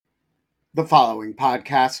The following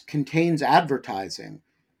podcast contains advertising.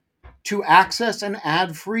 To access an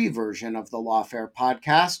ad-free version of the Lawfare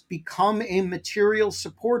podcast, become a material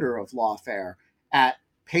supporter of Lawfare at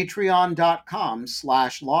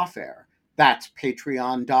patreon.com/lawfare. That's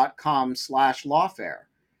patreon.com/lawfare.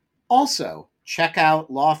 Also, check out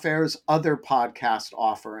Lawfare's other podcast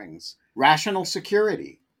offerings: Rational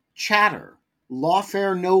Security, Chatter,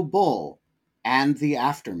 Lawfare No Bull, and The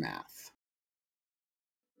Aftermath.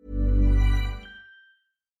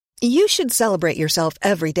 You should celebrate yourself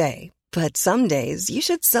every day, but some days you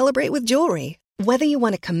should celebrate with jewelry. Whether you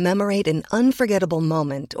want to commemorate an unforgettable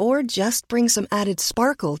moment or just bring some added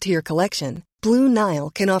sparkle to your collection, Blue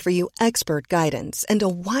Nile can offer you expert guidance and a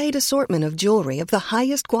wide assortment of jewelry of the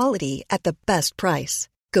highest quality at the best price.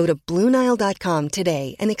 Go to BlueNile.com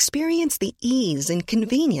today and experience the ease and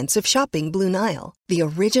convenience of shopping Blue Nile, the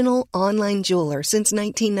original online jeweler since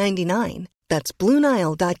 1999. That's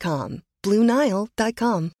BlueNile.com.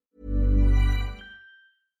 BlueNile.com.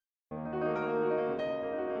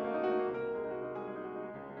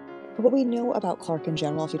 What we know about Clark in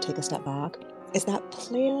general, if you take a step back, is that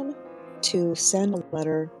plan to send a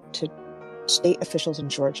letter to state officials in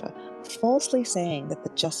Georgia, falsely saying that the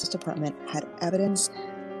Justice Department had evidence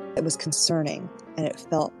that was concerning, and it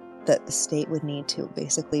felt that the state would need to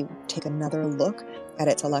basically take another look at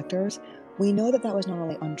its electors. We know that that was not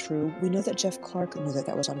only untrue, we know that Jeff Clark knew that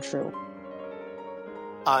that was untrue.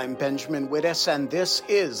 I'm Benjamin Wittes, and this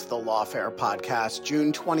is the Lawfare Podcast,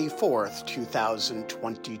 June 24th,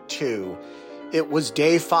 2022. It was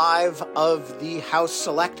day 5 of the House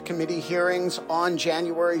Select Committee hearings on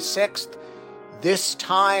January 6th. This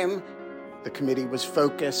time, the committee was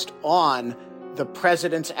focused on the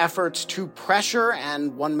president's efforts to pressure,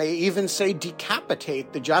 and one may even say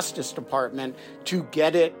decapitate, the Justice Department to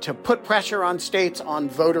get it to put pressure on states on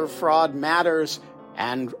voter fraud matters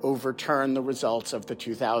and overturn the results of the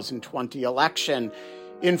 2020 election.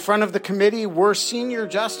 In front of the committee were senior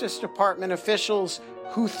Justice Department officials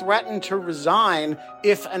who threatened to resign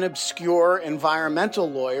if an obscure environmental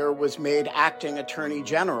lawyer was made acting attorney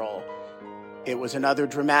general. It was another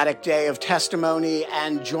dramatic day of testimony,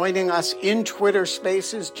 and joining us in Twitter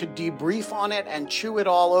Spaces to debrief on it and chew it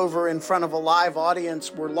all over in front of a live audience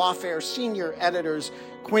were Lawfare senior editors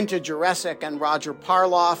Quinta Jurecic and Roger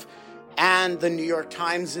Parloff, and the New York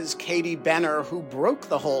Times' Katie Benner, who broke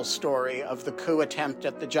the whole story of the coup attempt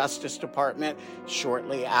at the Justice Department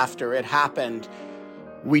shortly after it happened.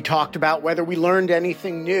 We talked about whether we learned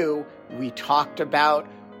anything new. We talked about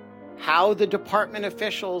how the department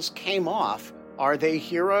officials came off. Are they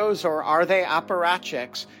heroes or are they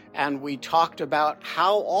apparatchiks? And we talked about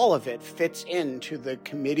how all of it fits into the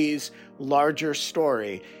committee's larger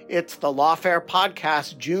story. It's the Lawfare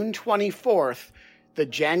Podcast, June 24th, the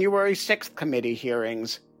January 6th committee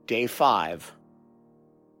hearings, day 5.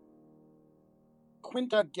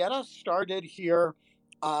 Quinta, get us started here.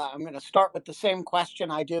 I'm going to start with the same question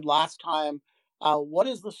I did last time. What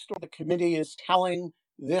is the story the committee is telling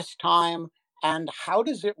this time, and how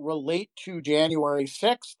does it relate to January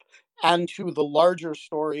 6th and to the larger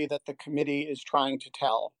story that the committee is trying to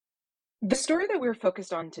tell? The story that we're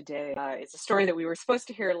focused on today is a story that we were supposed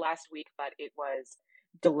to hear last week, but it was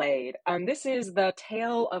delayed. This is the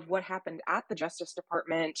tale of what happened at the Justice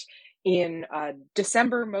Department in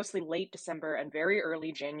December, mostly late December and very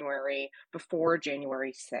early January, before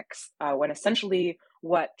January 6th, when essentially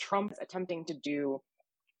what Trump is attempting to do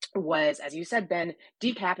was, as you said, Ben,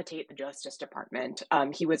 decapitate the Justice Department.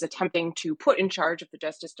 He was attempting to put in charge of the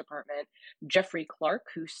Justice Department Jeffrey Clark,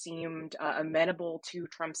 who seemed amenable to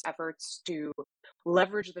Trump's efforts to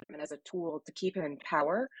leverage the department as a tool to keep him in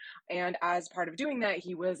power. And as part of doing that,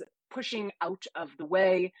 he was pushing out of the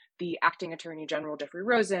way the acting Attorney General Jeffrey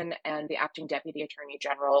Rosen and the acting Deputy Attorney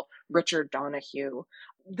General Richard Donoghue.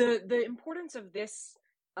 The importance of this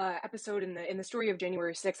episode in the story of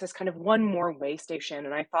January 6th is kind of one more way station,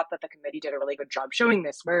 and I thought that the committee did a really good job showing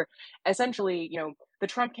this, where essentially, the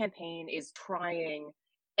Trump campaign is trying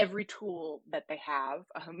every tool that they have,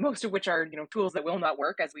 most of which are, tools that will not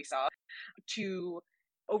work, as we saw, to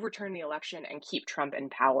overturn the election and keep Trump in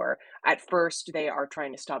power. At first, they are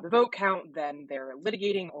trying to stop the vote count, then they're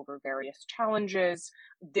litigating over various challenges.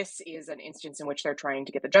 This is an instance in which they're trying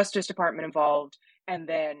to get the Justice Department involved, and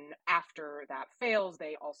then after that fails,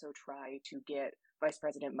 they also try to get Vice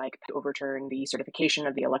President Mike to overturn the certification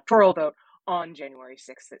of the electoral vote on January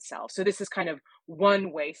 6th itself. So this is kind of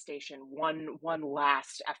one way station, one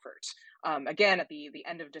last effort, again, at the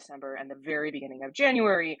end of December and the very beginning of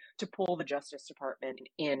January, to pull the Justice Department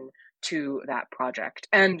into that project.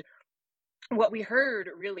 And what we heard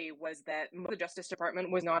really was that the Justice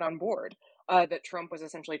Department was not on board, that Trump was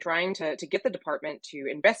essentially trying to get the department to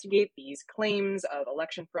investigate these claims of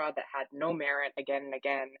election fraud that had no merit again and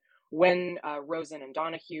again when Rosen and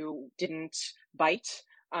Donahue didn't bite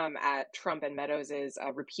at Trump and Meadows'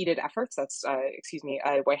 repeated efforts. That's,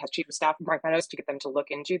 White House Chief of Staff Mark Meadows, to get them to look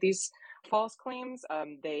into these false claims.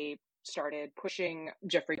 They started pushing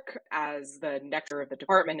Jeffrey as the nectar of the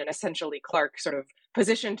department, and essentially Clark sort of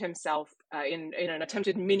positioned himself in an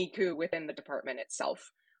attempted mini coup within the department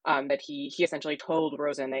itself. That he essentially told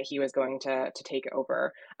Rosen that he was going to take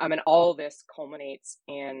over, and all this culminates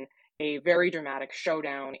in a very dramatic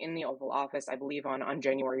showdown in the Oval Office, I believe on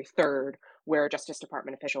January 3rd, where Justice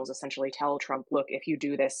Department officials essentially tell Trump, "Look, if you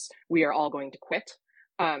do this, we are all going to quit.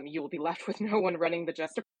 You will be left with no one running the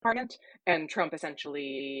Justice Department." And Trump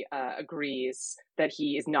essentially agrees that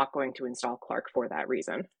he is not going to install Clark for that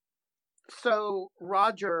reason. So,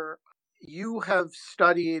 Roger, you have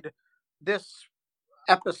studied this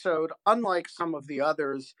episode, unlike some of the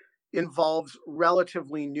others, involves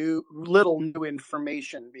relatively little new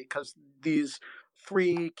information, because these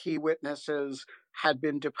three key witnesses had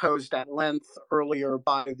been deposed at length earlier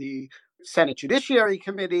by the Senate Judiciary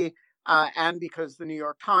Committee, and because the New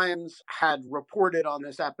York Times had reported on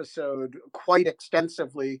this episode quite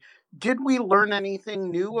extensively. Did we learn anything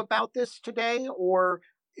new about this today, or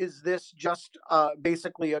is this just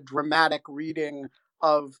basically a dramatic reading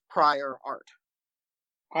of prior art?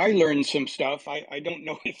 I learned some stuff. I don't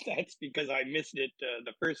know if that's because I missed it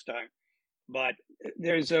the first time, but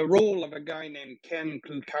there's a role of a guy named Ken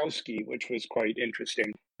Klukowski, which was quite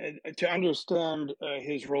interesting. To understand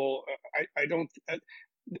his role, I don't.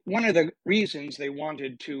 One of the reasons they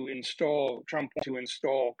wanted to install Trump to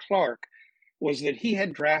install Clark was that he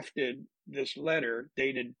had drafted this letter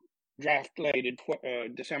dated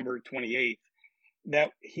December 28th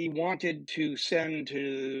that he wanted to send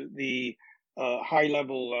to the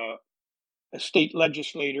high-level state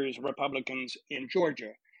legislators, Republicans in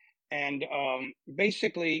Georgia. And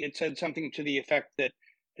basically, it said something to the effect that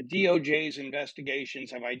the DOJ's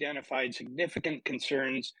investigations have identified significant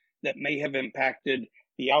concerns that may have impacted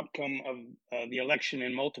the outcome of the election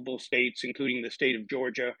in multiple states, including the state of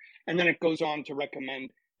Georgia. And then it goes on to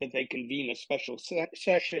recommend that they convene a special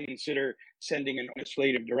session, consider sending in a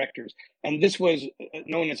slate of directors. And this was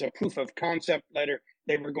known as a proof of concept letter.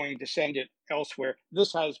 They were going to send it elsewhere.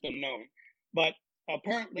 This has been known. But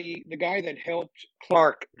apparently, the guy that helped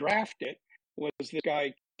Clark draft it was this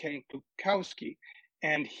guy, Ken Klukowski.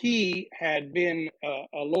 And he had been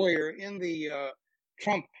a lawyer in the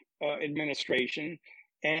Trump administration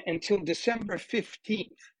until December 15th.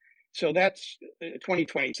 So that's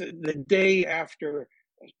 2020, so the day after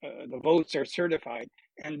the votes are certified.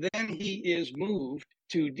 And then he is moved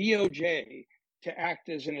to DOJ to act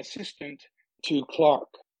as an assistant to Clark.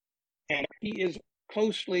 And he is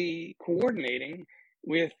closely coordinating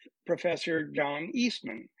with Professor John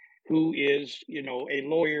Eastman, who is, a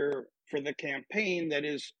lawyer for the campaign that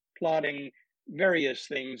is plotting various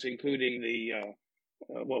things, including the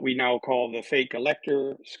what we now call the fake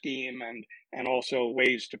elector scheme, and also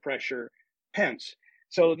ways to pressure Pence.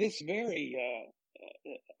 So this very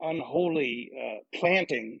unholy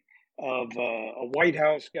planting of a White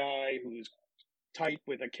House guy who's tight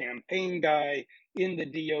with a campaign guy in the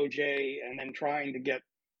DOJ, and then trying to get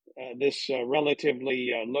this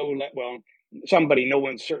relatively somebody no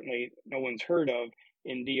one's heard of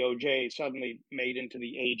in DOJ suddenly made into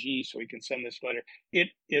the AG so he can send this letter.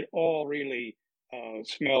 It all really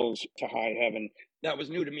smells to high heaven. That was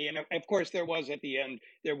new to me. And of course, there was at the end,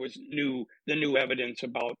 the new evidence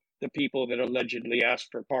about the people that allegedly asked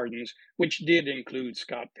for pardons, which did include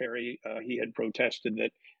Scott Perry. He had protested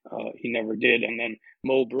that he never did. And then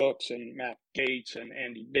Mo Brooks and Matt Gaetz and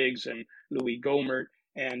Andy Biggs and Louis Gohmert.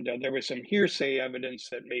 And there was some hearsay evidence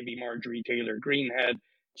that maybe Marjorie Taylor Greene had.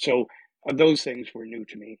 So those things were new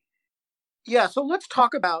to me. Yeah, so let's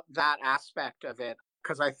talk about that aspect of it,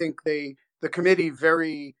 because I think the committee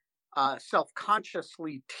very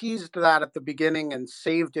self-consciously teased that at the beginning and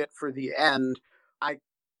saved it for the end. I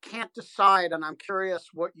can't decide, and I'm curious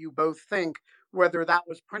what you both think, whether that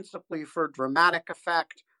was principally for dramatic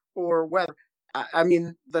effect or whether,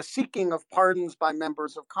 the seeking of pardons by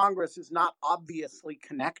members of Congress is not obviously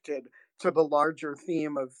connected to the larger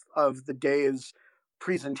theme of the day's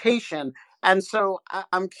presentation. And so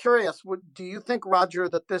I'm curious, do you think, Roger,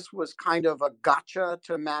 that this was kind of a gotcha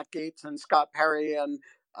to Matt Gaetz and Scott Perry and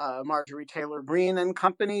Marjorie Taylor Greene and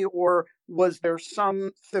company, or was there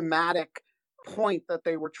some thematic point that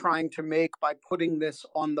they were trying to make by putting this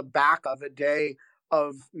on the back of a day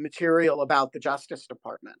of material about the Justice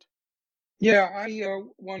Department? Yeah, I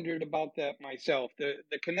wondered about that myself.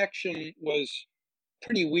 The connection was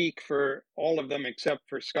pretty weak for all of them except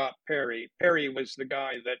for Scott Perry. Perry was the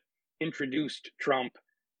guy that introduced Trump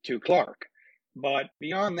to Clark. But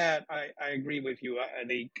beyond that, I agree with you.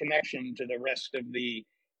 The connection to the rest of the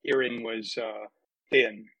hearing was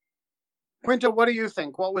thin. Quinta, what do you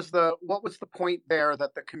think? What was the point there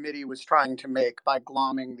that the committee was trying to make by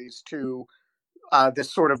glomming these two,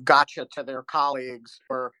 this sort of gotcha to their colleagues,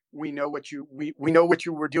 or we know what you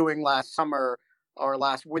were doing last summer or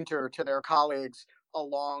last winter to their colleagues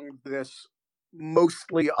along this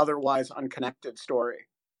mostly otherwise unconnected story?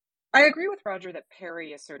 I agree with Roger that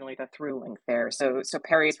Perry is certainly the through link there. So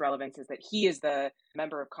Perry's relevance is that he is the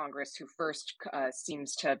member of Congress who first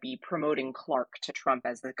seems to be promoting Clark to Trump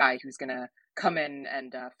as the guy who's going to come in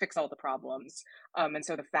and fix all the problems. And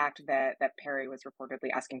so the fact that Perry was reportedly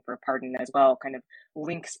asking for a pardon as well kind of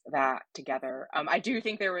links that together. I do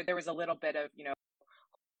think there was a little bit of,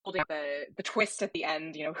 holding the twist at the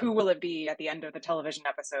end, who will it be at the end of the television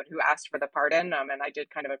episode who asked for the pardon? And I did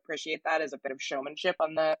kind of appreciate that as a bit of showmanship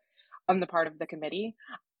on the part of the committee.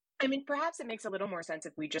 I mean, perhaps it makes a little more sense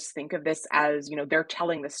if we just think of this as, they're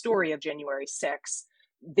telling the story of January 6th.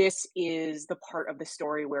 This is the part of the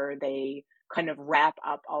story where they kind of wrap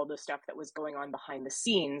up all the stuff that was going on behind the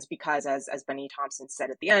scenes, because as Benny Thompson said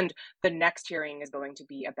at the end, the next hearing is going to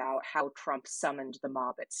be about how Trump summoned the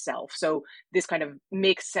mob itself. So this kind of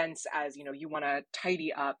makes sense as, you want to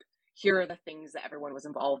tidy up. Here are the things that everyone was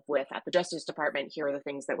involved with at the Justice Department. Here are the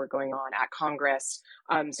things that were going on at Congress.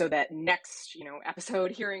 So that next, episode,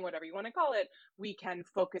 hearing, whatever you want to call it, we can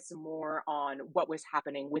focus more on what was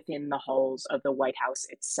happening within the halls of the White House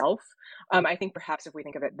itself. I think perhaps if we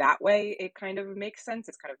think of it that way, it kind of makes sense.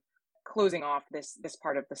 It's kind of closing off this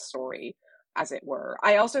part of the story, as it were.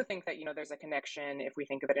 I also think that, there's a connection if we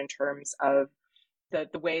think of it in terms of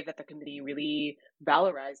the way that the committee really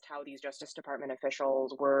valorized how these Justice Department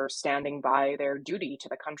officials were standing by their duty to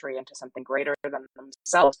the country and to something greater than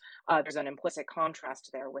themselves. There's an implicit contrast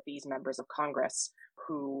there with these members of Congress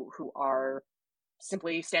who are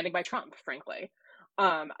simply standing by Trump, frankly.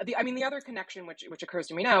 The other connection which occurs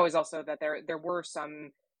to me now is also that there were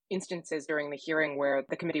some instances during the hearing where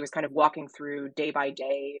the committee was kind of walking through day by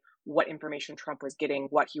day what information Trump was getting,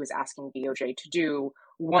 what he was asking DOJ to do.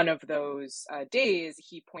 One of those days,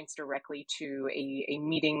 he points directly to a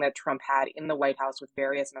meeting that Trump had in the White House with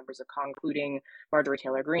various members of Congress, including Marjorie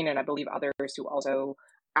Taylor Greene and I believe others who also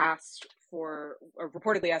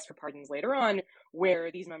reportedly asked for pardons later on,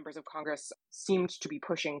 where these members of Congress seemed to be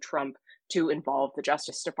pushing Trump to involve the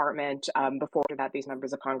Justice Department. Before that, these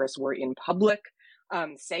members of Congress were in public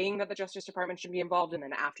saying that the Justice Department should be involved. And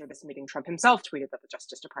then after this meeting, Trump himself tweeted that the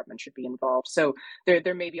Justice Department should be involved. So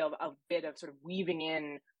there may be a bit of sort of weaving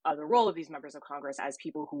in the role of these members of Congress as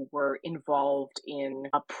people who were involved in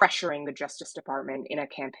pressuring the Justice Department in a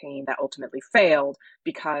campaign that ultimately failed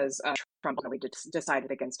because Trump ultimately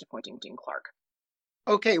decided against appointing Dean Clark.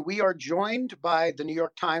 Okay, we are joined by the New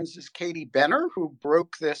York Times' Katie Benner, who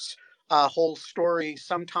broke this whole story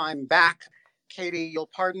sometime back. Katie, you'll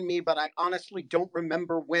pardon me, but I honestly don't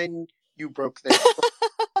remember when you broke this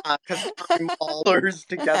because time all blurs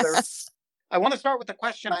together. I want to start with the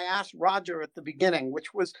question I asked Roger at the beginning,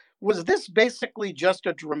 which was this basically just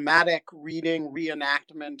a dramatic reading,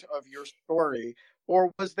 reenactment of your story,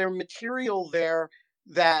 or was there material there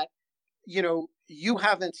that, you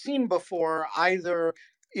haven't seen before, either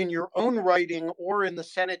in your own writing or in the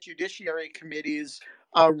Senate Judiciary Committee's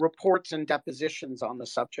reports and depositions on the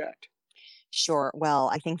subject? Sure. Well,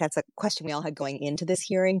 I think that's a question we all had going into this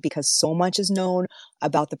hearing because so much is known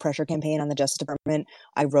about the pressure campaign on the Justice Department.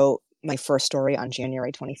 I wrote my first story on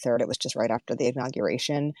January 23rd. It was just right after the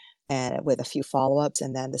inauguration and with a few follow-ups.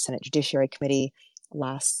 And then the Senate Judiciary Committee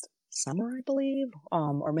last summer, I believe,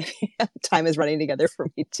 or maybe time is running together for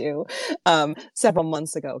me too. Several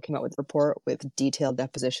months ago, came out with a report with detailed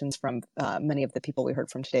depositions from many of the people we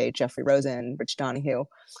heard from today, Jeffrey Rosen, Rich Donahue,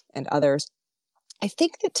 and others. I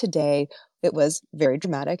think that today it was very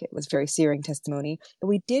dramatic. It was very searing testimony. But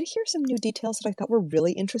we did hear some new details that I thought were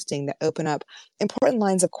really interesting that open up important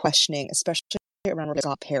lines of questioning, especially around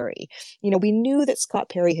Scott Perry. We knew that Scott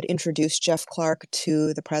Perry had introduced Jeff Clark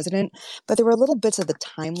to the president, but there were little bits of the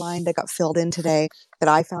timeline that got filled in today that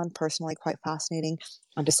I found personally quite fascinating.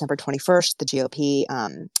 On December 21st, the GOP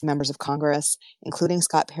members of Congress, including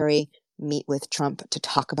Scott Perry, meet with Trump to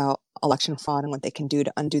talk about election fraud and what they can do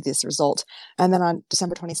to undo this result. And then on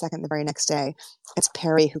December 22nd, the very next day, it's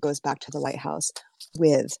Perry who goes back to the White House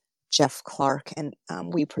with Jeff Clark. And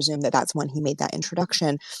we presume that that's when he made that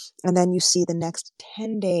introduction. And then you see the next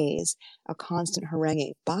 10 days, a constant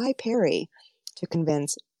haranguing by Perry to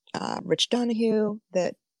convince Rich Donahue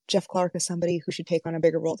that Jeff Clark is somebody who should take on a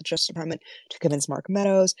bigger role at the Justice Department to convince Mark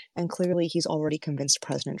Meadows, and clearly he's already convinced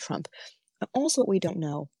President Trump. And also what we don't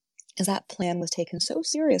know is that plan was taken so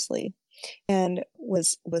seriously and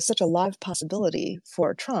was such a live possibility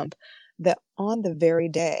for Trump that on the very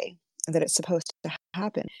day that it's supposed to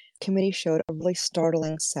happen, the committee showed a really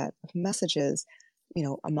startling set of messages,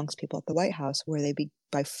 amongst people at the White House, where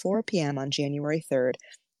by 4 p.m. on January 3rd,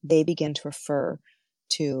 they begin to refer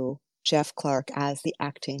to Jeff Clark as the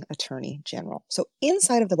acting attorney general. So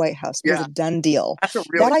inside of the White House, it was a done deal.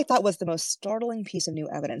 That I thought was the most startling piece of new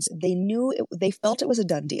evidence. They felt it was a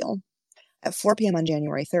done deal at 4 p.m. on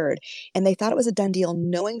January 3rd, and they thought it was a done deal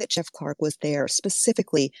knowing that Jeff Clark was there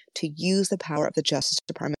specifically to use the power of the Justice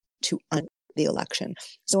Department to undo the election.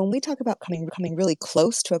 So when we talk about coming really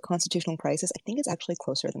close to a constitutional crisis, I think it's actually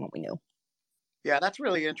closer than what we knew. Yeah, that's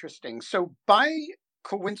really interesting. So by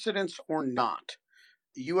coincidence or not,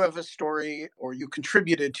 you have a story, or you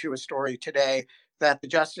contributed to a story today, that the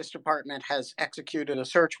Justice Department has executed a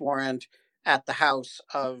search warrant at the house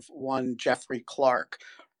of one Jeffrey Clark.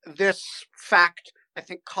 This fact, I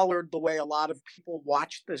think, colored the way a lot of people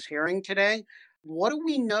watched this hearing today. What do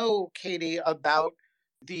we know, Katie, about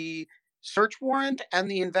the search warrant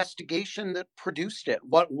and the investigation that produced it?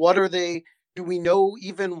 What are they? Do we know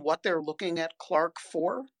even what they're looking at Clark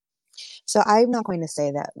for? So I'm not going to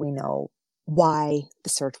say that we know why the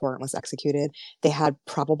search warrant was executed. They had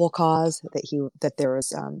probable cause that there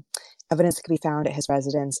was evidence that could be found at his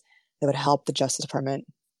residence that would help the Justice Department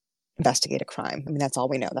investigate a crime. I mean, that's all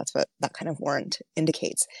we know. That's what that kind of warrant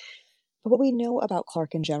indicates. But what we know about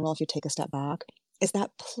Clark in general, if you take a step back, is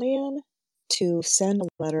that plan to send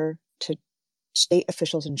a letter to state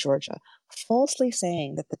officials in Georgia, falsely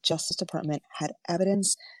saying that the Justice Department had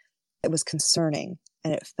evidence that was concerning,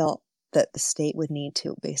 and it felt that the state would need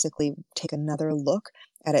to basically take another look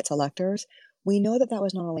at its electors. We know that that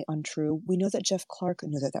was not only untrue, we know that Jeff Clark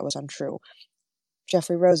knew that that was untrue.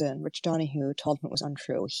 Jeffrey Rosen, Rich Donahue, told him it was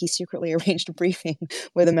untrue. He secretly arranged a briefing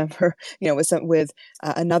with a member, with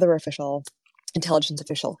another official, intelligence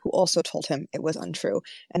official, who also told him it was untrue.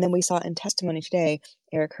 And then we saw in testimony today,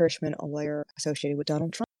 Eric Hirschman, a lawyer associated with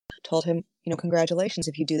Donald Trump, told him, congratulations,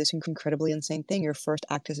 if you do this incredibly insane thing, your first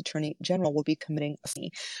act as Attorney General will be committing a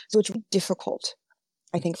felony. So it's really difficult,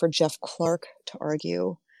 I think, for Jeff Clark to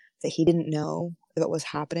argue that he didn't know what was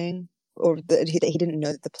happening, or that he didn't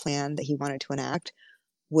know that the plan that he wanted to enact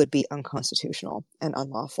would be unconstitutional and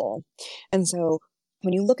unlawful. And so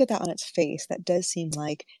when you look at that on its face, that does seem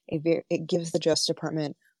like it gives the Justice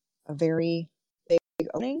Department a very big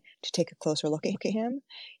opening to take a closer look at him.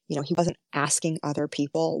 He wasn't asking other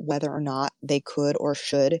people whether or not they could or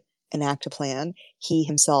should enact a plan. He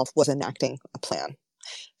himself was enacting a plan.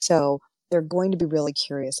 So they're going to be really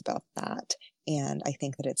curious about that. And I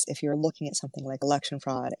think that if you're looking at something like election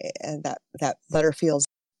fraud, and that letter feels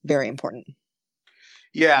very important.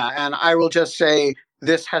 Yeah, and I will just say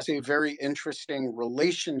this has a very interesting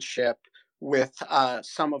relationship with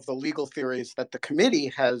some of the legal theories that the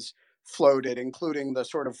committee has floated, including the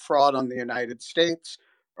sort of fraud on the United States,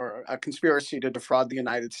 or a conspiracy to defraud the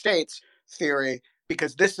United States theory,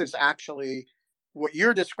 because this is actually what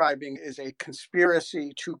you're describing is a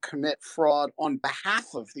conspiracy to commit fraud on behalf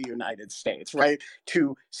of the United States, right?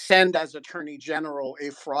 To send as Attorney General a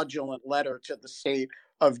fraudulent letter to the state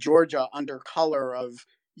of Georgia under color of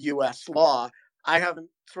U.S. law. I haven't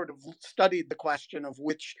sort of studied the question of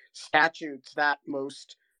which statutes that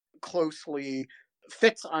most closely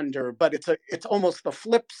fits under, but it's almost the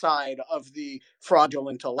flip side of the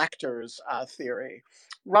fraudulent electors theory.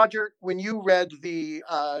 Roger, when you read the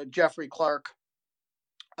Jeffrey Clark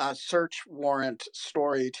search warrant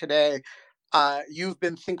story today, you've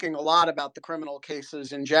been thinking a lot about the criminal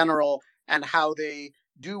cases in general and how they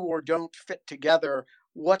do or don't fit together.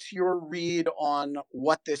 What's your read on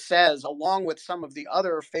what this says, along with some of the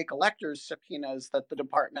other fake electors subpoenas that the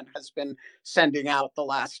department has been sending out the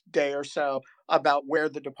last day or so about where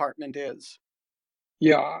the department is?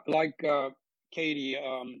 Yeah, like Katie,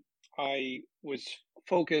 I was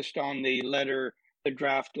focused on the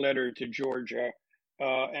draft letter to Georgia.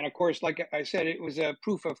 And of course, like I said, it was a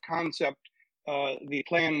proof of concept. The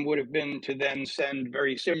plan would have been to then send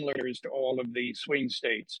very similar letters to all of the swing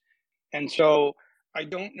states. And so I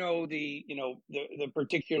don't know the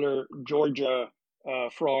particular Georgia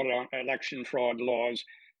election fraud laws,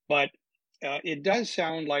 but it does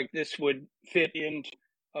sound like this would fit into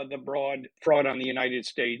the broad fraud on the United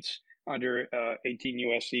States under 18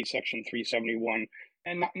 U.S.C. Section 371,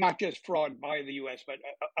 and not just fraud by the U.S., but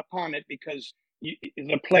upon it, because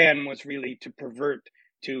the plan was really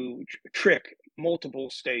to trick multiple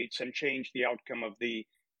states and change the outcome of the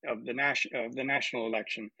of the national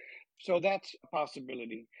election. So that's a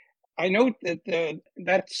possibility. I note that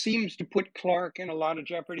that seems to put Clark in a lot of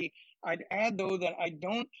jeopardy. I'd add, though, that I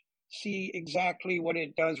don't see exactly what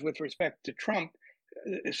it does with respect to Trump.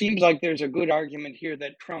 It seems like there's a good argument here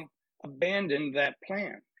that Trump abandoned that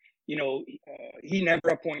plan. He never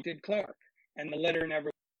appointed Clark, and the letter never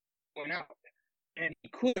went out. And he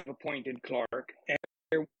could have appointed Clark, and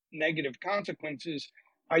their negative consequences,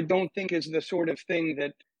 I don't think, is the sort of thing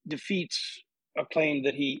that defeats a claim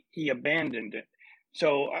that he abandoned it.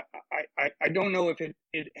 So I don't know if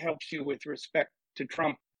it helps you with respect to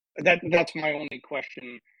Trump. That's my only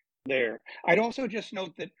question there. I'd also just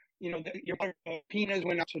note that your subpoenas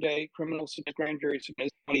went out today, criminal grand jury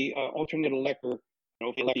subpoenas, the alternate elector,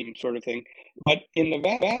 election sort of thing. But in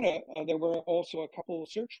Nevada, there were also a couple of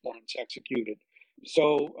search warrants executed.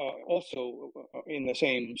 So also in the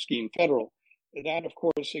same scheme, federal. That, of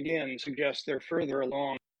course, again, suggests they're further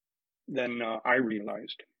along than I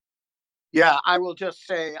realized. Yeah, I will just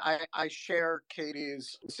say I share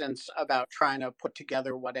Katie's sense about trying to put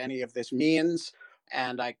together what any of this means,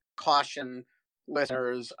 and I caution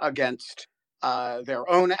listeners against their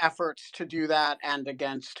own efforts to do that and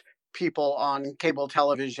against people on cable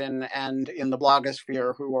television and in the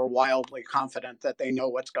blogosphere who are wildly confident that they know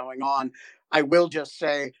what's going on. I will just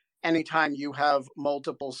say, anytime you have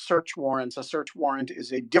multiple search warrants, a search warrant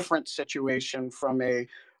is a different situation from a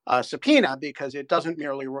subpoena because it doesn't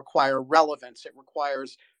merely require relevance. It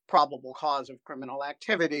requires probable cause of criminal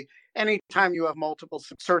activity. Anytime you have multiple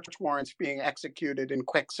search warrants being executed in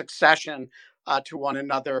quick succession to one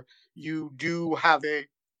another, you do have a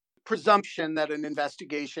presumption that an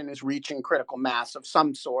investigation is reaching critical mass of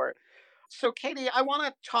some sort. So, Katie, I want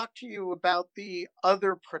to talk to you about the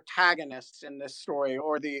other protagonists in this story,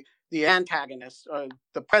 or the antagonists,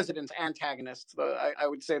 the president's antagonists. I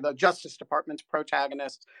would say the Justice Department's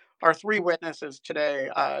protagonists are three witnesses today: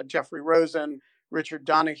 Jeffrey Rosen, Richard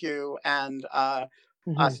Donoghue, and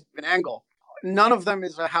Stephen Engel. None of them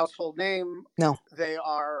is a household name. No. They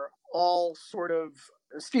are all sort of,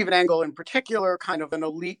 Stephen Engel in particular, kind of an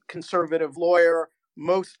elite conservative lawyer,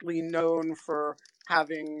 mostly known for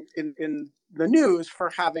having, in the news,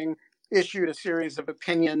 for having issued a series of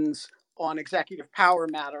opinions on executive power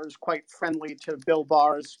matters, quite friendly to Bill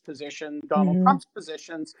Barr's position, Donald Trump's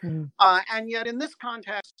positions. And yet in this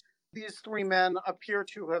context, these three men appear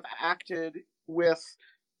to have acted with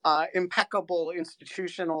impeccable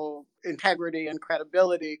institutional integrity and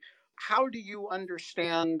credibility. How do you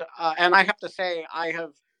understand, and I have to say, I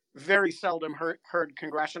have very seldom heard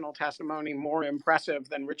congressional testimony more impressive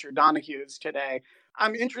than Richard Donoghue's today.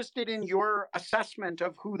 I'm interested in your assessment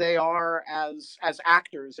of who they are as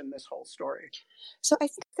actors in this whole story. So I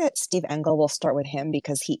think that Steve Engel, will start with him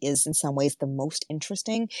because he is in some ways the most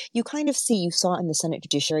interesting. You kind of see, you saw in the Senate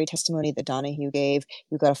Judiciary testimony that Donoghue gave.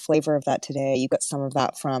 You got a flavor of that today. You got some of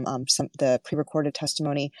that from the pre-recorded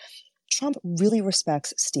testimony. Trump really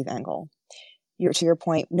respects Steve Engel. To your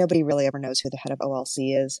point, nobody really ever knows who the head of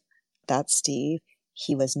OLC is. That's Steve.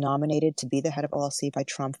 He was nominated to be the head of OLC by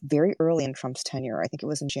Trump very early in Trump's tenure. I think it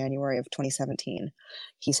was in January of 2017.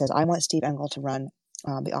 He says, I want Steve Engel to run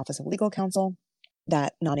the Office of Legal Counsel.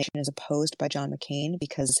 That nomination is opposed by John McCain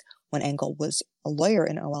because when Engel was a lawyer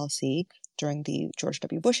in OLC during the George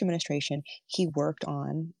W. Bush administration, he worked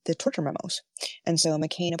on the torture memos. And so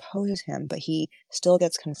McCain opposes him, but he still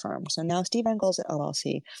gets confirmed. So now Steve Engel's at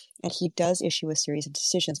OLC, and he does issue a series of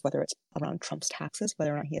decisions, whether it's around Trump's taxes,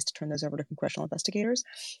 whether or not he has to turn those over to congressional investigators,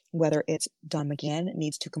 whether it's Don McGahn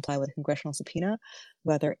needs to comply with a congressional subpoena,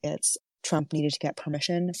 whether it's Trump needed to get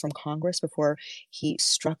permission from Congress before he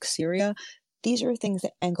struck Syria. These are things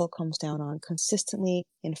that Engel comes down on consistently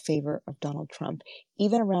in favor of Donald Trump.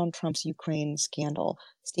 Even around Trump's Ukraine scandal,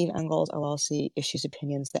 Steve Engel's OLC issues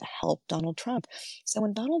opinions that help Donald Trump. So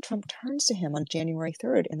when Donald Trump turns to him on January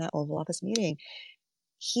 3rd in that Oval Office meeting,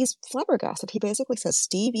 he's flabbergasted. He basically says,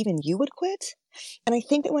 Steve, even you would quit? And I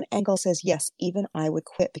think that when Engel says, yes, even I would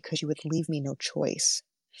quit because you would leave me no choice,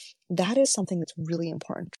 that is something that's really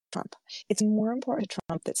important to Trump. It's more important to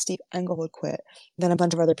Trump that Steve Engel would quit than a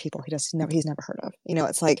bunch of other people he's never heard of. You know,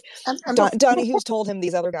 it's like Donoghue's told him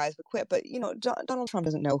these other guys would quit, but Donald Trump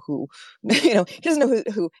doesn't know who, he doesn't know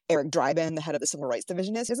who Eric Dryden, the head of the Civil Rights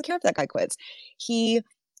Division, is. He doesn't care if that guy quits. He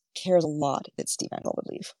cares a lot that Steve Engel would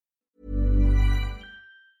leave.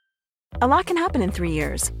 A lot can happen in 3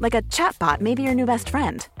 years, like a chatbot may be your new best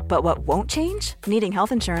friend. But what won't change? Needing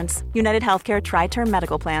health insurance. United Healthcare Tri-Term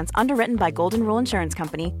Medical Plans, underwritten by Golden Rule Insurance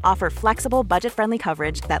Company, offer flexible, budget-friendly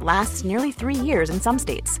coverage that lasts nearly 3 years in some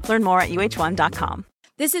states. Learn more at UH1.com.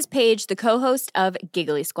 This is Paige, the co-host of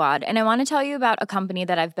Giggly Squad, and I want to tell you about a company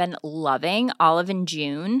that I've been loving, Olive &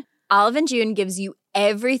 June. Olive & June gives you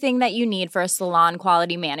everything that you need for a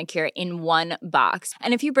salon-quality manicure in one box.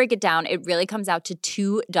 And if you break it down, it really comes out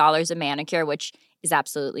to $2 a manicure, which is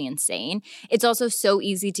absolutely insane. It's also so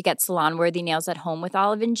easy to get salon-worthy nails at home with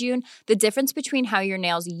Olive & June. The difference between how your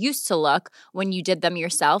nails used to look when you did them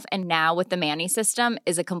yourself and now with the Mani system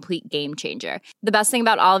is a complete game changer. The best thing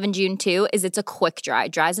about Olive & June, too, is it's a quick dry.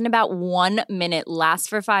 Dries in about 1 minute, lasts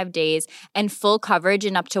for 5 days, and full coverage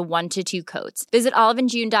in up to 1 to 2 coats. Visit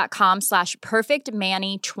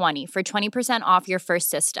oliveandjune.com/perfectmani20 for 20% off your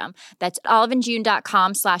first system. That's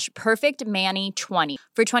oliveandjune.com/perfectmani20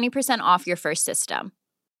 for 20% off your first system.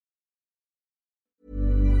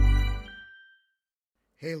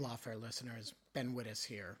 Hey, Lawfare listeners, Ben Wittes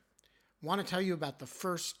here. Want to tell you about the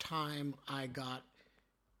first time I got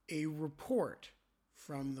a report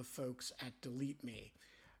from the folks at Delete Me.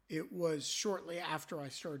 It was shortly after I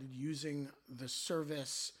started using the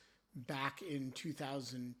service back in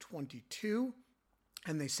 2022,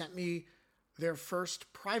 and they sent me their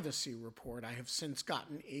first privacy report. I have since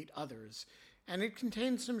gotten 8 others, and it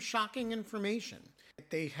contained some shocking information.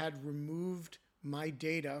 They had removed my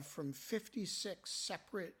data from 56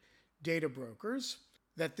 separate data brokers,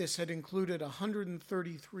 that this had included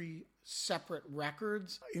 133 separate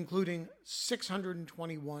records, including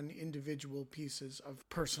 621 individual pieces of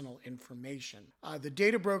personal information. The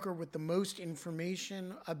data broker with the most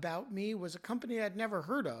information about me was a company I'd never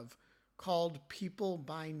heard of called People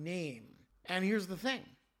by Name. And here's the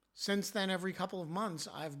thing. Since then, every couple of months,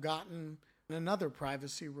 I've gotten another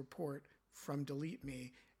privacy report from Delete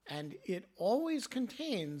Me, and it always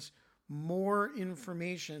contains more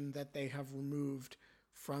information that they have removed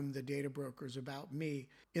from the data brokers about me.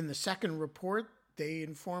 In the second report, they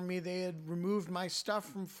informed me they had removed my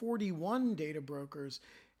stuff from 41 data brokers,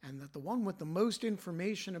 and that the one with the most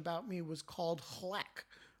information about me was called Hlek.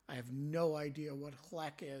 I have no idea what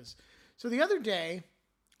Hlek is. So the other day,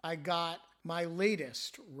 I got my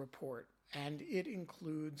latest report, and it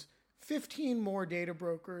includes 15 more data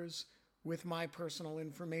brokers with my personal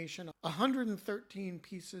information, 113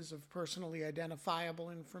 pieces of personally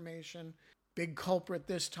identifiable information. Big culprit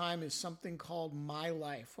this time is something called My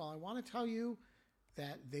Life. Well, I want to tell you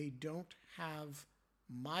that they don't have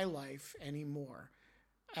My Life anymore.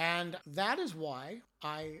 And that is why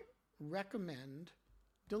I recommend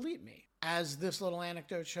Delete Me. As this little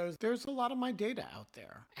anecdote shows, there's a lot of my data out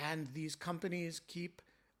there, and these companies keep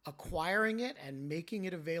acquiring it and making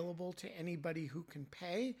it available to anybody who can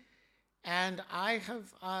pay. And I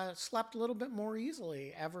have slept a little bit more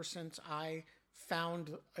easily ever since I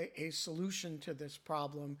found a solution to this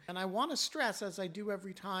problem. And I want to stress, as I do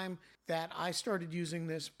every time, that I started using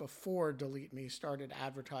this before Delete Me started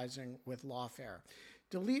advertising with Lawfare.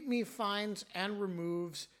 Delete Me finds and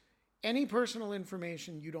removes any personal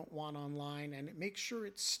information you don't want online, and it makes sure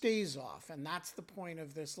it stays off. And that's the point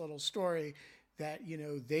of this little story, that, you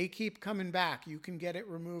know, they keep coming back. You can get it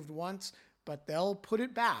removed once, but they'll put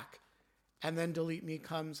it back. And then Delete Me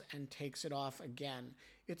comes and takes it off again.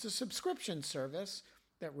 It's a subscription service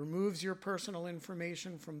that removes your personal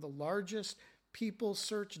information from the largest people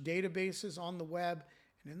search databases on the web,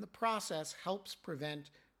 and in the process helps prevent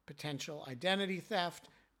potential identity theft,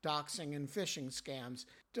 doxing, and phishing scams.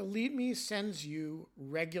 Delete Me sends you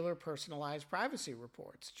regular personalized privacy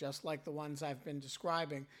reports, just like the ones I've been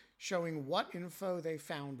describing, showing what info they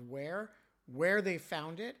found where they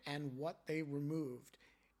found it, and what they removed.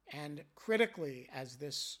 And critically, as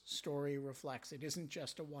this story reflects, it isn't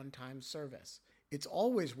just a one-time service. It's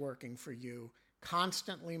always working for you,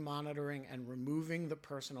 constantly monitoring and removing the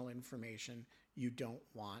personal information you don't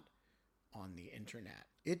want on the internet.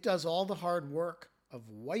 It does all the hard work of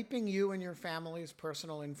wiping you and your family's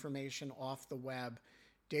personal information off the web.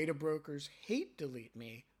 Data brokers hate Delete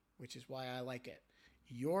Me, which is why I like it.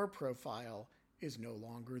 Your profile is no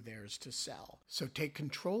longer theirs to sell. So take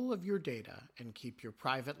control of your data and keep your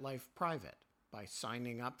private life private by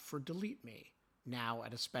signing up for Delete Me, now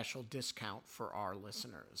at a special discount for our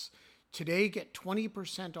listeners. Today, get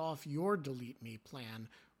 20% off your Delete Me plan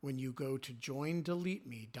when you go to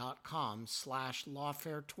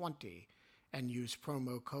joindeleteme.com/lawfare20 and use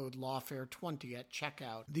promo code lawfare20 at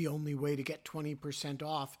checkout. The only way to get 20%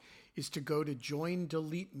 off is to go to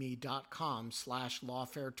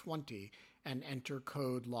joindeleteme.com/lawfare20 and enter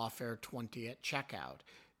code lawfare20 at checkout.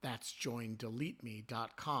 That's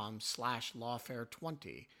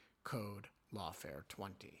joindeleteme.com/lawfare20, code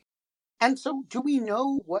lawfare20. And so do we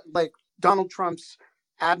know what, like, Donald Trump's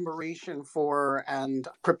admiration for and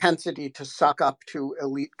propensity to suck up to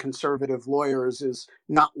elite conservative lawyers is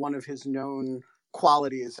not one of his known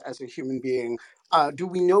qualities as a human being. Do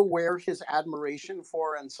we know where his admiration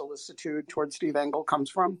for and solicitude towards Steve Engel comes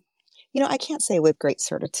from? I can't say with great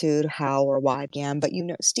certitude how or why it began, but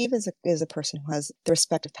Steve is a person who has the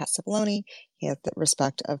respect of Pat Cipollone. He has the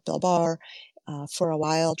respect of Bill Barr. For a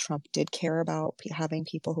while, Trump did care about having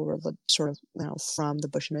people who were sort of from the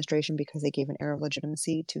Bush administration because they gave an air of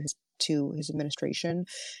legitimacy to his administration.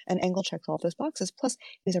 And Engel checks all of those boxes. Plus,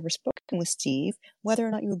 he's ever spoken with Steve, whether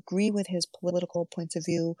or not you agree with his political points of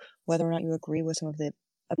view, whether or not you agree with some of the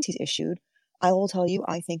updates he's issued. I will tell you,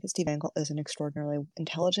 I think that Steve Engel is an extraordinarily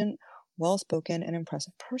intelligent, well-spoken, and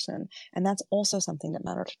impressive person. And that's also something that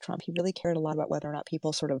mattered to Trump. He really cared a lot about whether or not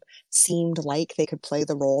people sort of seemed like they could play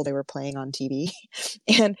the role they were playing on TV.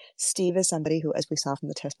 And Steve is somebody who, as we saw from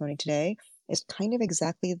the testimony today, is kind of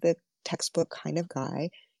exactly the textbook kind of guy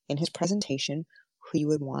in his presentation who you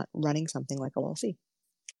would want running something like OLC.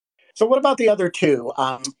 So what about the other two?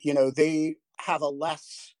 They have a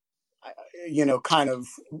less kind of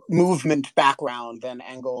movement background than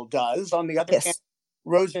Engel does. On the other hand,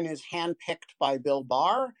 Rosen is handpicked by Bill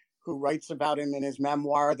Barr, who writes about him in his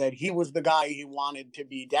memoir that he was the guy he wanted to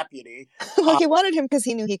be deputy. Well, he wanted him because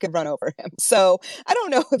he knew he could run over him. So I don't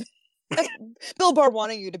know if Bill Barr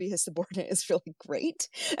wanting you to be his subordinate is really great.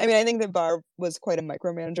 I mean, I think that Barr was quite a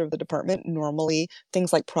micromanager of the department. Normally,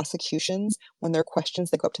 things like prosecutions, when there are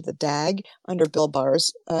questions that go up to the DAG under Bill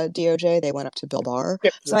Barr's DOJ, they went up to Bill Barr.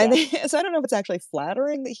 So I don't know if it's actually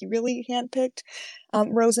flattering that he really handpicked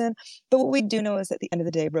Rosen. But what we do know is that at the end of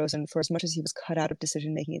the day, Rosen, for as much as he was cut out of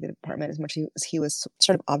decision-making in the department, as much as he was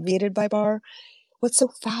sort of obviated by Barr, what's so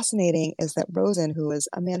fascinating is that Rosen, who is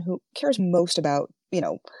a man who cares most about,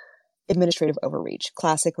 administrative overreach,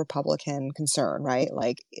 classic Republican concern, right?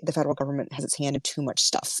 Like the federal government has its hand in too much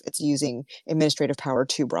stuff. It's using administrative power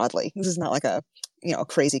too broadly. This is not like a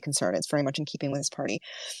crazy concern. It's very much in keeping with his party.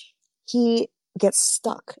 He gets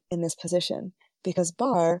stuck in this position because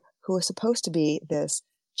Barr, who is supposed to be this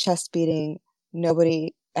chest-beating,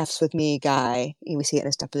 nobody F's with me guy, we see it in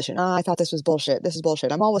his deposition. I thought this was bullshit. This is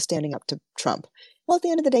bullshit. I'm always standing up to Trump. Well, at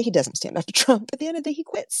the end of the day, he doesn't stand up to Trump. At the end of the day, he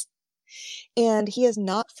quits. And he has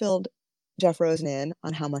not filled Jeff Rosen in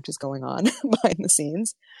on how much is going on behind the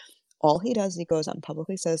scenes. All he does is he goes out and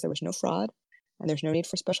publicly says there was no fraud and there's no need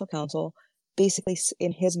for special counsel, basically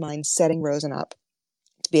in his mind setting Rosen up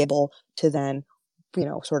to be able to then,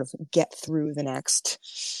 sort of get through the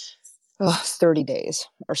next 30 days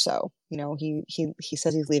or so. He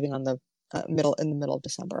says he's leaving on the middle of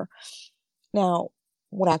December. Now,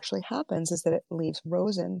 what actually happens is that it leaves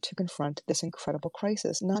Rosen to confront this incredible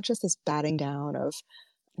crisis, not just this batting down of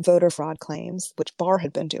voter fraud claims, which Barr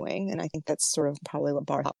had been doing, and I think that's sort of probably what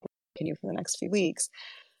Barr thought would continue for the next few weeks.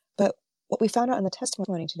 But what we found out in the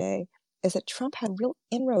testimony today is that Trump had real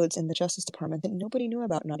inroads in the Justice Department that nobody knew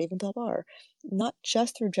about, not even Bill Barr, not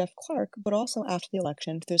just through Jeff Clark, but also after the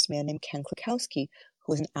election through this man named Ken Klukowski,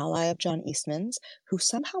 who was an ally of John Eastman's, who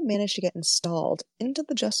somehow managed to get installed into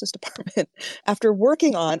the Justice Department after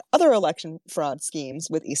working on other election fraud schemes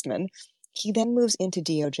with Eastman. He then moves into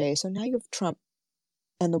DOJ. So now you have Trump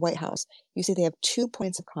and the White House. You see they have 2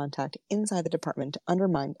 points of contact inside the department to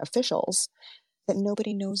undermine officials that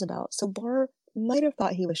nobody knows about. So Barr might have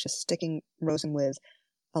thought he was just sticking Rosen with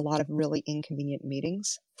a lot of really inconvenient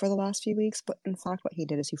meetings for the last few weeks, but in fact what he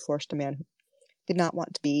did is he forced a man who did not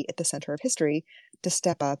want to be at the center of history to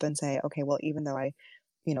step up and say, okay, well, even though I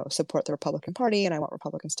support the Republican Party and I want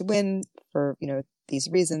Republicans to win for these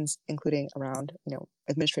reasons, including around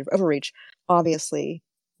administrative overreach, obviously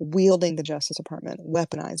wielding the Justice Department,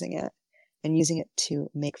 weaponizing it, and using it to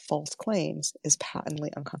make false claims is patently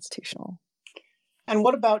unconstitutional. And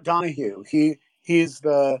what about Donahue? He's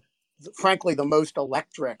frankly the most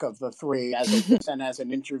electric of the three as an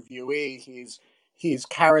interviewee. He's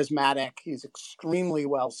charismatic. He's extremely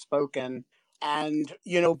well spoken. And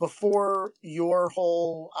before your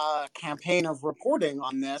whole campaign of reporting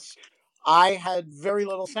on this, I had very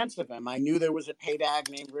little sense of him. I knew there was a PADAG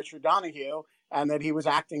named Richard Donahue and that he was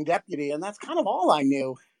acting deputy, and that's kind of all I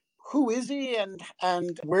knew. Who is he,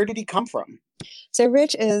 and where did he come from? So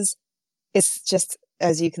Rich it's just,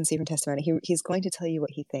 as you can see from testimony, he's going to tell you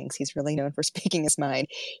what he thinks. He's really known for speaking his mind.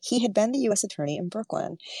 He had been the U.S. attorney in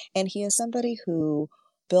Brooklyn, and he is somebody who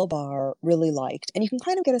Bill Barr really liked. And you can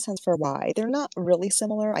kind of get a sense for why. They're not really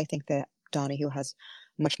similar. I think that Donahue has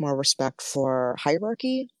much more respect for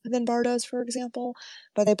hierarchy than Barr does, for example.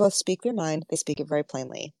 But they both speak their mind. They speak it very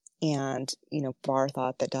plainly. And, Barr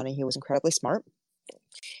thought that Donahue was incredibly smart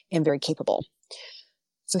and very capable.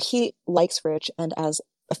 So he likes Rich, and as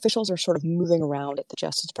officials are sort of moving around at the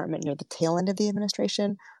Justice Department near the tail end of the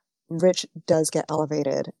administration, Rich does get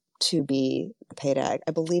elevated to be the paid egg.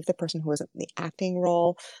 I believe the person who was in the acting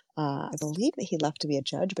role, I believe that he left to be a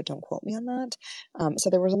judge, but don't quote me on that. So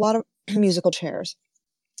there was a lot of musical chairs.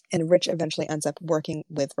 And Rich eventually ends up working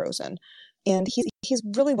with Rosen. And he's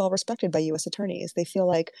really well respected by U.S. attorneys. They feel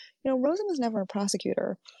like, Rosen was never a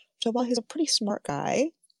prosecutor. So while he's a pretty smart guy,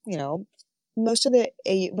 most of the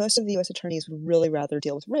U.S. attorneys would really rather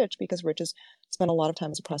deal with Rich because Rich has spent a lot of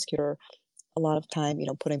time as a prosecutor, a lot of time,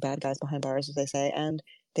 putting bad guys behind bars, as they say, and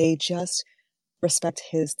they just respect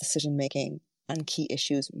his decision making on key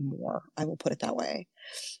issues more. I will put it that way.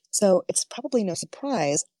 So it's probably no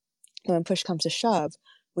surprise that when push comes to shove,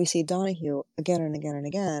 we see Donahue again and again and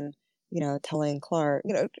again, telling Clark,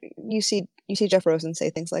 you see Jeff Rosen say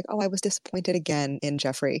things like, "Oh, I was disappointed again in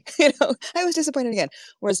Jeffrey." I was disappointed again.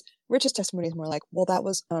 Whereas Rich's testimony is more like, "Well, that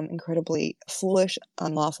was incredibly foolish,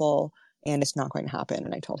 unlawful, and it's not going to happen."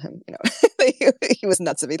 And I told him, he was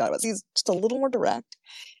nuts if he thought it was. He's just a little more direct,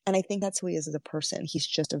 and I think that's who he is as a person. He's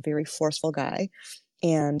just a very forceful guy,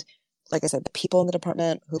 and like I said, the people in the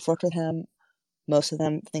department who've worked with him, most of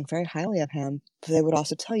them think very highly of him, but they would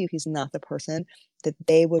also tell you he's not the person that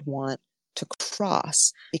they would want to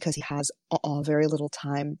cross because he has very little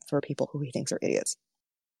time for people who he thinks are idiots.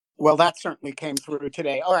 Well, that certainly came through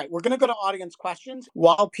today. All right, we're going to go to audience questions.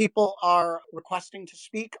 While people are requesting to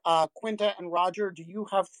speak, Quinta and Roger, do you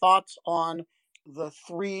have thoughts on the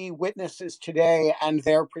three witnesses today and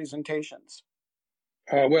their presentations?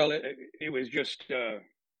 Well, it was just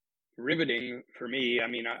riveting for me. I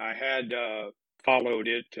mean, I had followed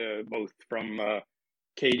it both from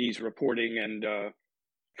Katie's reporting and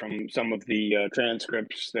from some of the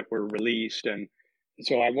transcripts that were released, and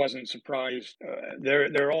so I wasn't surprised.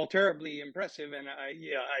 They're all terribly impressive, and I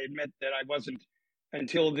admit that I wasn't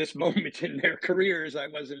until this moment in their careers. I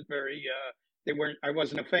wasn't very. I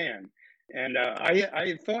wasn't a fan, and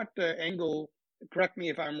I thought Engel. Correct me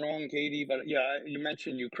if I'm wrong, Katie, but yeah, you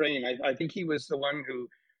mentioned Ukraine. I think he was the one who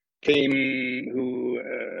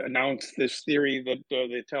announced this theory that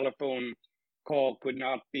the telephone call could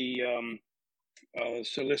not be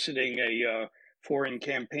soliciting a foreign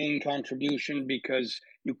campaign contribution because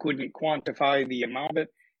you couldn't quantify the amount of it.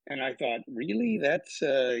 And I thought, really, that's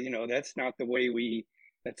that's not the way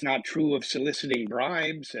that's not true of soliciting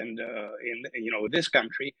bribes. And in this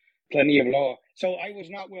country, plenty of law. So I was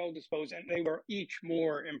not well disposed, and they were each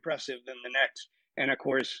more impressive than the next. And of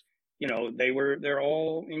course, they're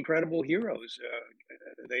all incredible heroes.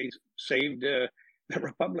 They saved the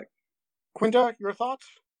Republic. Quinta, your thoughts?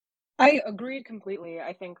 I agreed completely.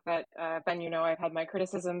 I think that, Ben, I've had my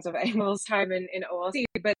criticisms of Engel's time in OLC,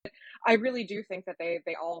 but I really do think that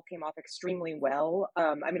they all came off extremely well.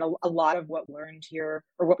 I mean, a lot of what we learned here,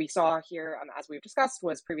 or what we saw here, as we've discussed,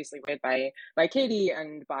 was previously read by Katie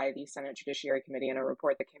and by the Senate Judiciary Committee in a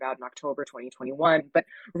report that came out in October 2021. But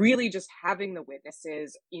really just having the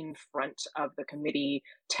witnesses in front of the committee,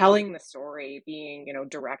 telling the story, being,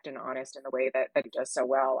 direct and honest in the way that he does so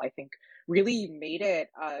well, I think really made it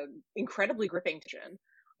incredibly gripping tension.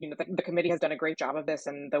 The committee has done a great job of this,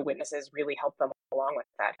 and the witnesses really help them along with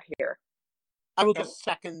that here. I will just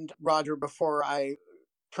second, Roger, before I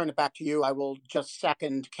turn it back to you, I will just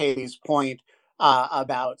second Katie's point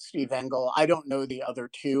about Steve Engel. I don't know the other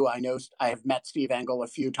two. I know I have met Steve Engel a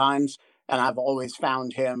few times, and I've always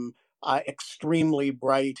found him extremely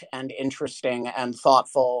bright and interesting and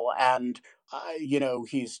thoughtful. And,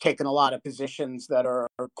 he's taken a lot of positions that are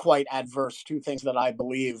quite adverse to things that I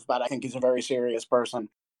believe, but I think he's a very serious person.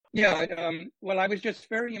 Yeah, well, I was just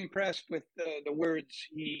very impressed with the words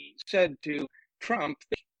he said to Trump.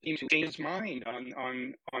 He changed his mind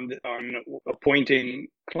on appointing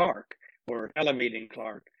Clark or elevating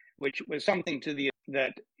Clark, which was something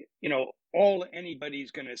that all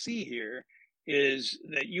anybody's going to see here is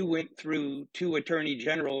that you went through 2 attorney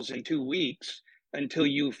generals in 2 weeks until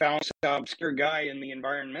you found some obscure guy in the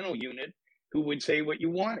environmental unit who would say what you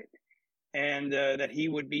wanted, and that he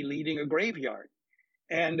would be leading a graveyard.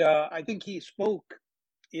 And I think he spoke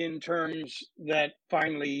in terms that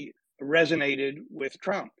finally resonated with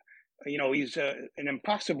Trump. He's an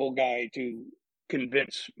impossible guy to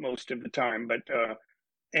convince most of the time, but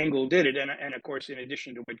Engel did it. And of course, in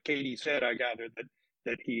addition to what Katie said, I gathered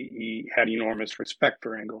that he had enormous respect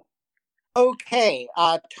for Engel. Okay,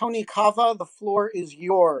 Tony Cava, the floor is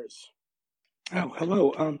yours. Oh,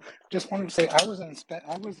 hello. Just wanted to say I was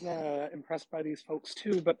impressed by these folks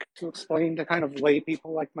too, but to explain to kind of lay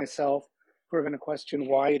people like myself who are going to question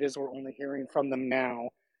why it is we're only hearing from them now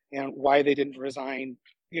and why they didn't resign,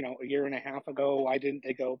 a year and a half ago. Why didn't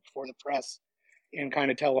they go before the press and kind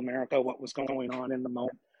of tell America what was going on in the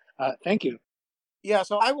moment? Thank you. Yeah,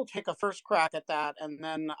 so I will take a first crack at that, and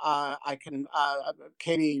then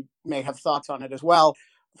Katie may have thoughts on it as well.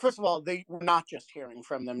 First of all, we're not just hearing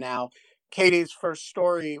from them now. Katie's first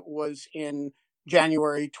story was in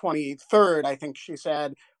January 23rd, I think she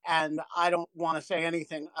said, and I don't want to say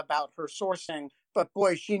anything about her sourcing, but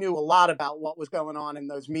boy, she knew a lot about what was going on in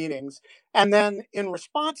those meetings. And then in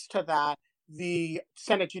response to that, the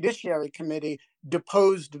Senate Judiciary Committee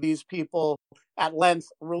deposed these people at length,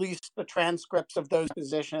 released the transcripts of those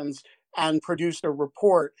positions, and produced a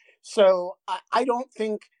report. So I don't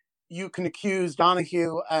think you can accuse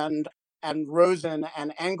Donahue and Rosen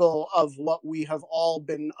and Engel of what we have all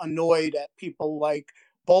been annoyed at people like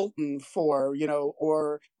Bolton for,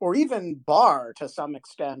 or even Barr to some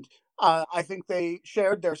extent. I think they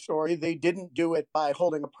shared their story. They didn't do it by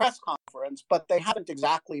holding a press conference, but they haven't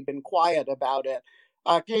exactly been quiet about it.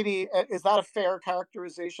 Katie, is that a fair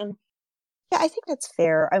characterization? Yeah, I think that's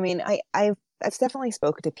fair. I mean, I've definitely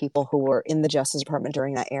spoken to people who were in the Justice Department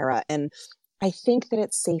during that era, and I think that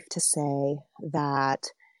it's safe to say that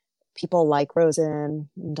people like Rosen,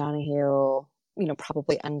 Donahue,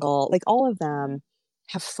 probably Engel, like all of them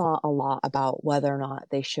have thought a lot about whether or not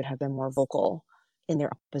they should have been more vocal in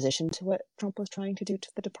their opposition to what Trump was trying to do to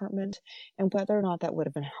the department, and whether or not that would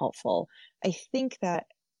have been helpful. I think that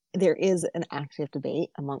there is an active debate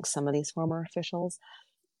amongst some of these former officials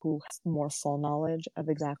who has more full knowledge of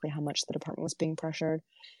exactly how much the department was being pressured.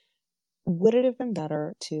 Would it have been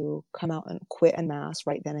better to come out and quit en masse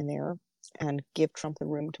right then and there and give Trump the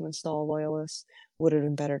room to install loyalists? Would it have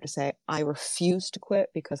been better to say, I refuse to quit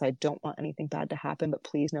because I don't want anything bad to happen, but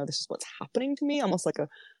please know this is what's happening to me? Almost like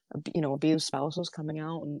abused spouses coming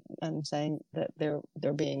out and saying that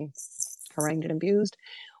they're being harangued and abused.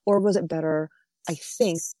 Or was it better, I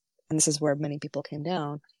think, and this is where many people came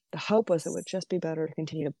down, the hope was it would just be better to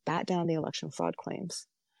continue to bat down the election fraud claims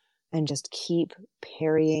and just keep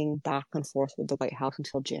parrying back and forth with the White House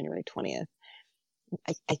until January 20th.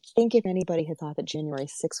 I think if anybody had thought that January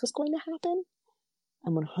 6th was going to happen,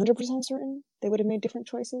 I'm 100% certain they would have made different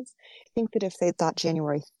choices. I think that if they thought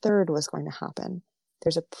January 3rd was going to happen,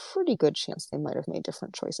 there's a pretty good chance they might have made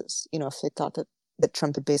different choices. If they thought that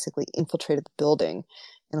Trump had basically infiltrated the building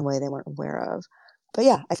in a way they weren't aware of. But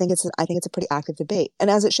yeah, I think it's a pretty active debate, and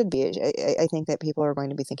as it should be. I think that people are going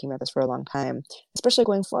to be thinking about this for a long time, especially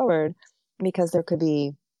going forward, because there could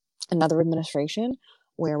be another administration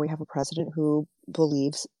where we have a president who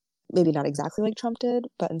believes, maybe not exactly like Trump did,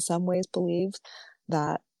 but in some ways believes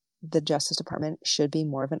that the Justice Department should be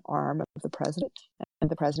more of an arm of the president, and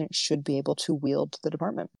the president should be able to wield the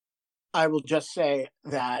department. I will just say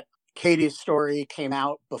that Katie's story came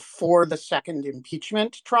out before the second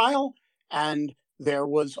impeachment trial, and there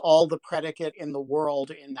was all the predicate in the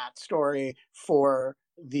world in that story for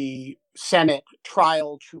the Senate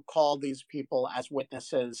trial to call these people as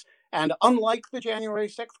witnesses. And unlike the January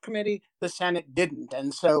 6th committee, the Senate didn't.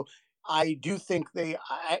 And so I do think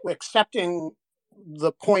accepting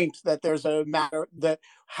the point that there's a matter that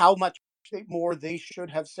how much more they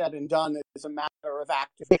should have said and done is a matter of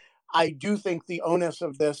active. I do think the onus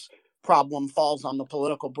of this problem falls on the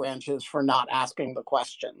political branches for not asking the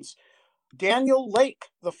questions. Daniel Lake,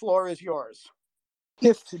 the floor is yours.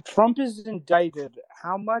 If Trump is indicted,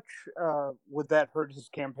 how much would that hurt his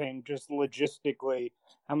campaign just logistically?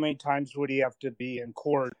 How many times would he have to be in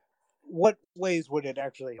court? What ways would it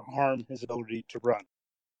actually harm his ability to run?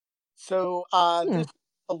 So this is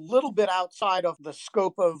a little bit outside of the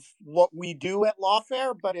scope of what we do at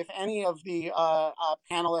Lawfare, but if any of the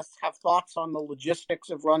panelists have thoughts on the logistics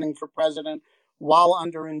of running for president while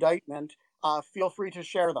under indictment, feel free to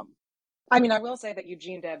share them. I mean, I will say that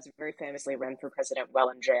Eugene Debs very famously ran for president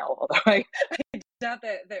while in jail, although I doubt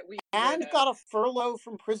that we... And got a furlough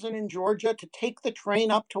from prison in Georgia to take the train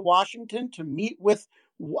up to Washington to meet with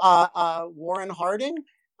Warren Harding,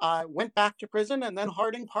 went back to prison, and then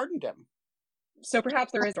Harding pardoned him. So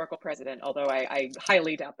perhaps there is a historical president, although I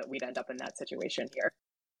highly doubt that we'd end up in that situation here.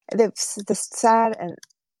 The sad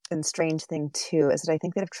and strange thing, too, is that I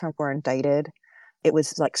think that if Trump were indicted, it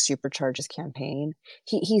was like supercharge his campaign.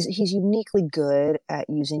 He's uniquely good at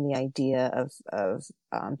using the idea of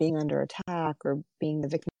being under attack or being the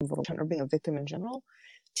victim of or being a victim in general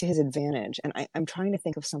to his advantage. And I'm trying to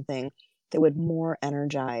think of something that would more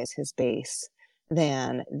energize his base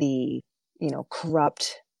than the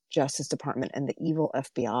corrupt Justice Department and the evil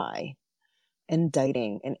FBI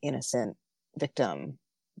indicting an innocent victim,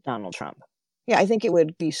 Donald Trump. Yeah, I think it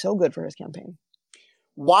would be so good for his campaign.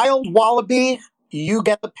 Wild Wallaby, you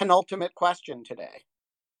get the penultimate question today.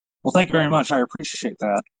 Well, thank you very much. I appreciate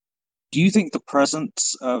that. Do you think the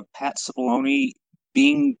presence of Pat Cipollone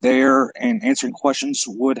being there and answering questions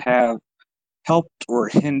would have helped or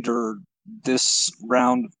hindered this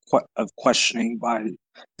round of questioning by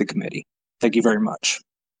the committee? Thank you very much.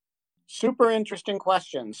 Super interesting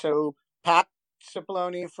question. So Pat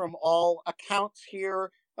Cipollone, from all accounts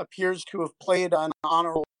here, appears to have played an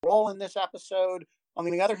honorable role in this episode. On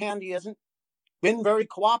the other hand, he hasn't been very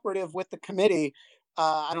cooperative with the committee.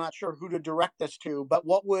 I'm not sure who to direct this to, but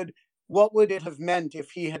what would it have meant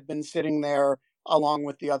if he had been sitting there along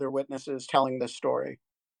with the other witnesses telling this story?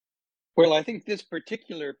 Well, I think this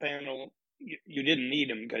particular panel, you didn't need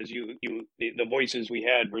him because the voices we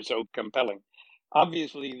had were so compelling.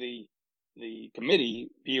 Obviously, the committee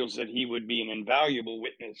feels that he would be an invaluable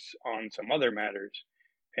witness on some other matters,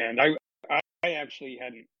 and I actually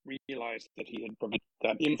hadn't realized that he had provided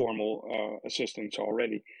that informal assistance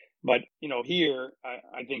already. But here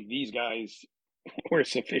I think these guys were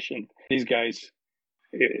sufficient. These guys,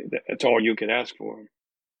 that's all you could ask for.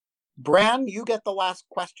 Bran, you get the last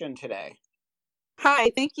question today.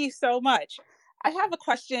 Hi, thank you so much. I have a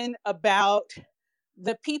question about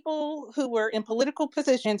the people who were in political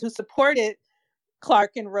positions who supported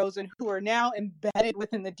Clark and Rosen, who are now embedded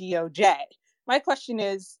within the DOJ. My question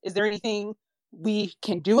is there anything we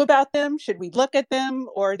can do about them? Should we look at them,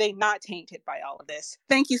 or are they not tainted by all of this?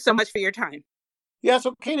 Thank you so much for your time. Yeah,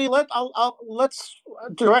 so Katie, let's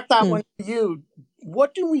direct that one to you.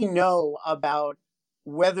 What do we know about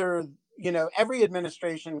whether, every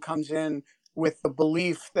administration comes in with the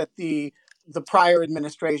belief that the prior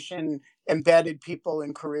administration embedded people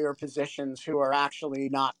in career positions who are actually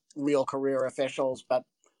not real career officials, but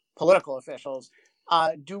political officials.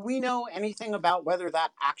 Do we know anything about whether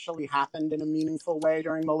that actually happened in a meaningful way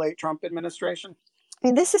during the late Trump administration? I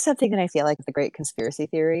mean, this is something that I feel like the great conspiracy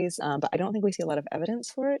theories, but I don't think we see a lot of evidence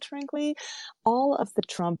for it, frankly. All of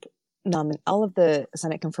the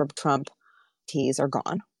Senate confirmed Trump Ts are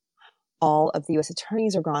gone. All of the U.S.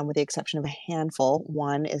 attorneys are gone with the exception of a handful.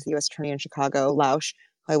 One is the U.S. attorney in Chicago, Lausch,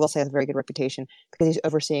 who I will say has a very good reputation because he's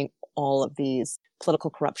overseeing all of these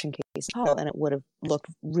political corruption cases. And it would have looked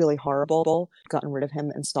really horrible, gotten rid of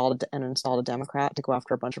him, installed a Democrat to go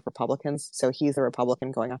after a bunch of Republicans. So he's a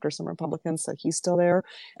Republican going after some Republicans. So he's still there.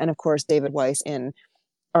 And of course, David Weiss in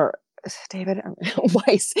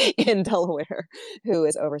Delaware, who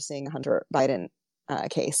is overseeing a Hunter Biden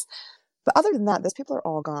case. But other than that, those people are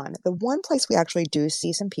all gone. The one place we actually do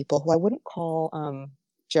see some people who I wouldn't call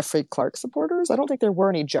Jeffrey Clark supporters. I don't think there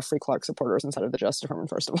were any Jeffrey Clark supporters inside of the Justice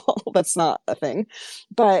Department, first of all. That's not a thing.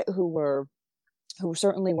 But who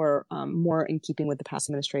certainly were more in keeping with the past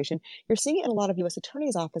administration. You're seeing it in a lot of U.S.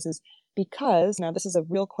 attorneys' offices because, now this is a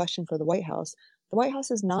real question for the White House, the White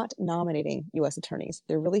House is not nominating U.S. attorneys.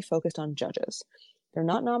 They're really focused on judges. They're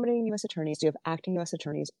not nominating U.S. attorneys. You have acting U.S.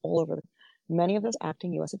 attorneys all over. Many of those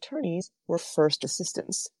acting U.S. attorneys were first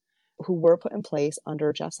assistants who were put in place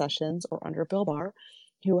under Jeff Sessions or under Bill Barr,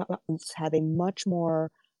 who have a much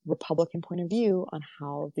more Republican point of view on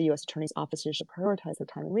how the U.S. Attorney's offices should prioritize their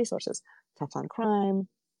time and resources. Tough on crime,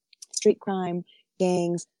 street crime,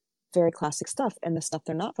 gangs, very classic stuff. And the stuff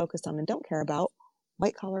they're not focused on and don't care about,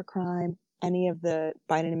 white-collar crime, any of the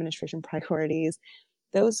Biden administration priorities,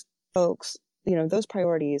 those folks, those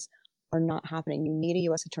priorities are not happening. You need a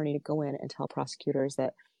U.S. attorney to go in and tell prosecutors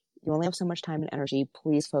that you only have so much time and energy.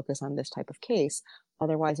 Please focus on this type of case.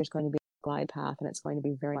 Otherwise, there's going to be glide path, and it's going to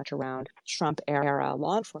be very much around Trump era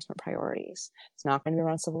law enforcement priorities. It's not going to be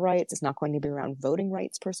around civil rights. It's not going to be around voting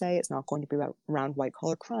rights per se. It's not going to be around white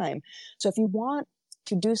collar crime. So if you want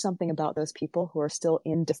to do something about those people who are still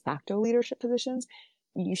in de facto leadership positions,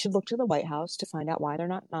 you should look to the White House to find out why they're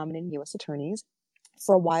not nominating U.S. attorneys.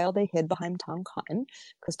 For a while, they hid behind Tom Cotton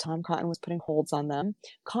because Tom Cotton was putting holds on them.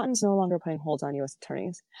 Cotton's no longer putting holds on U.S.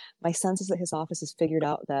 attorneys. My sense is that his office has figured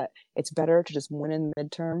out that it's better to just win in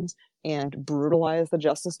midterms and brutalize the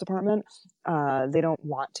Justice Department. They don't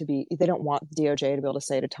want the DOJ to be able to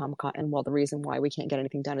say to Tom Cotton, well, the reason why we can't get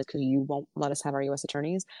anything done is because you won't let us have our U.S.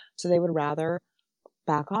 attorneys. So they would rather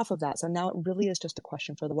back off of that. So now it really is just a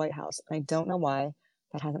question for the White House. And I don't know why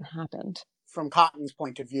that hasn't happened. From Cotton's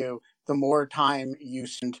point of view, the more time you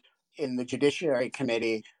spend in the Judiciary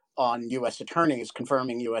Committee on U.S. attorneys,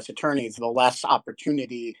 confirming U.S. attorneys, the less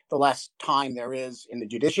opportunity, the less time there is in the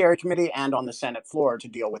Judiciary Committee and on the Senate floor to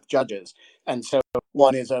deal with judges. And so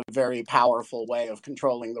one is a very powerful way of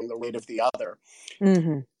controlling the weight of the other.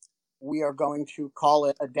 Mm-hmm. We are going to call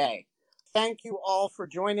it a day. Thank you all for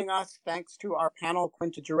joining us. Thanks to our panel,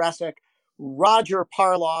 Quinta Jurecic, Roger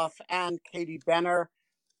Parloff, and Katie Benner.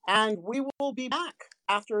 And we will be back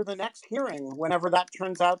after the next hearing, whenever that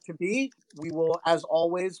turns out to be. We will, as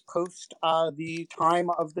always, post the time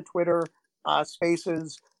of the Twitter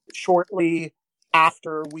spaces shortly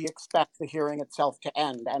after we expect the hearing itself to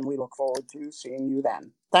end, and we look forward to seeing you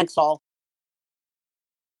then. Thanks all.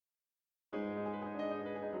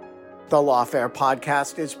 The Lawfare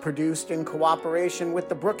podcast is produced in cooperation with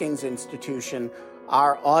the Brookings Institution.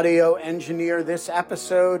 Our audio engineer this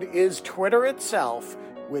episode is Twitter itself,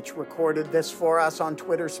 which recorded this for us on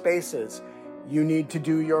Twitter Spaces. You need to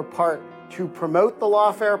do your part to promote the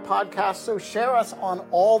Lawfare podcast, so share us on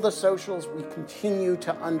all the socials. We continue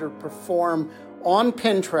to underperform on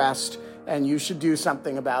Pinterest, and you should do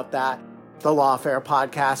something about that. The Lawfare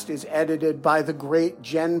podcast is edited by the great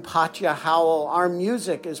Jen Patja Howell. Our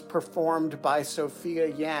music is performed by Sophia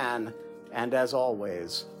Yan. And as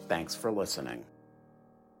always, thanks for listening.